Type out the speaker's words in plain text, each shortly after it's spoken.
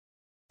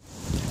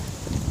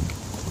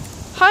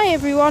Hi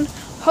everyone,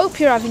 hope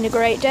you're having a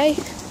great day.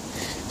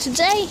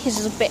 Today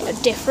is a bit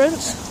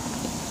different.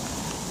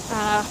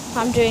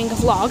 I'm doing a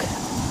vlog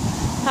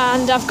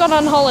and I've gone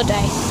on holiday.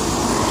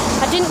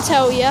 I didn't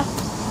tell you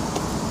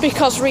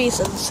because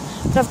reasons,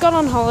 but I've gone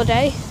on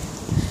holiday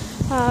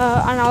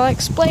and I'll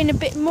explain a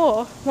bit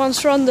more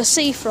once we're on the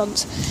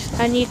seafront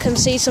and you can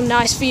see some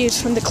nice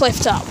views from the cliff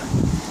top.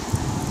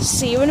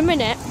 See you in a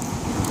minute.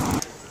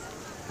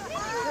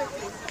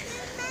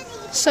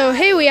 So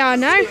here we are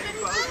now.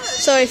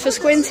 Sorry for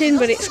squinting,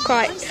 but it's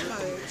quite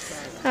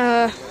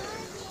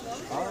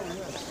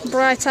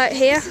bright out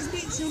here.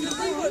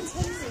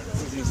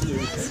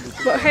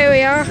 But here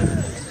we are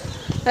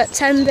at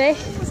Tenby.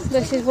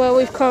 This is where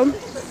we've come.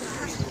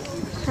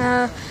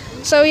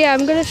 So yeah,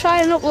 I'm going to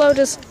try and upload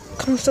as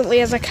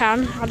constantly as I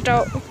can. I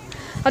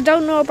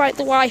don't know about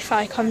the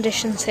Wi-Fi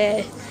conditions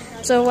here,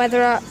 so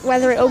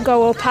whether it'll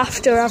go up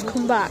after I've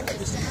come back.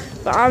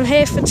 But I'm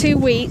here for 2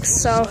 weeks,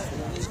 so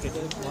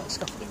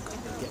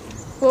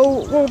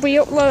we'll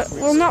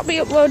not be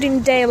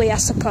uploading daily, I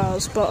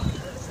suppose, but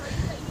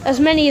as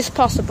many as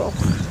possible.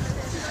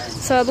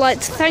 So I'd like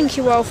to thank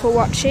you all for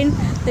watching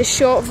this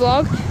short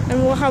vlog,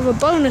 and we'll have a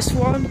bonus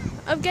one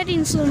of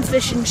getting some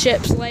fish and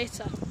chips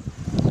later.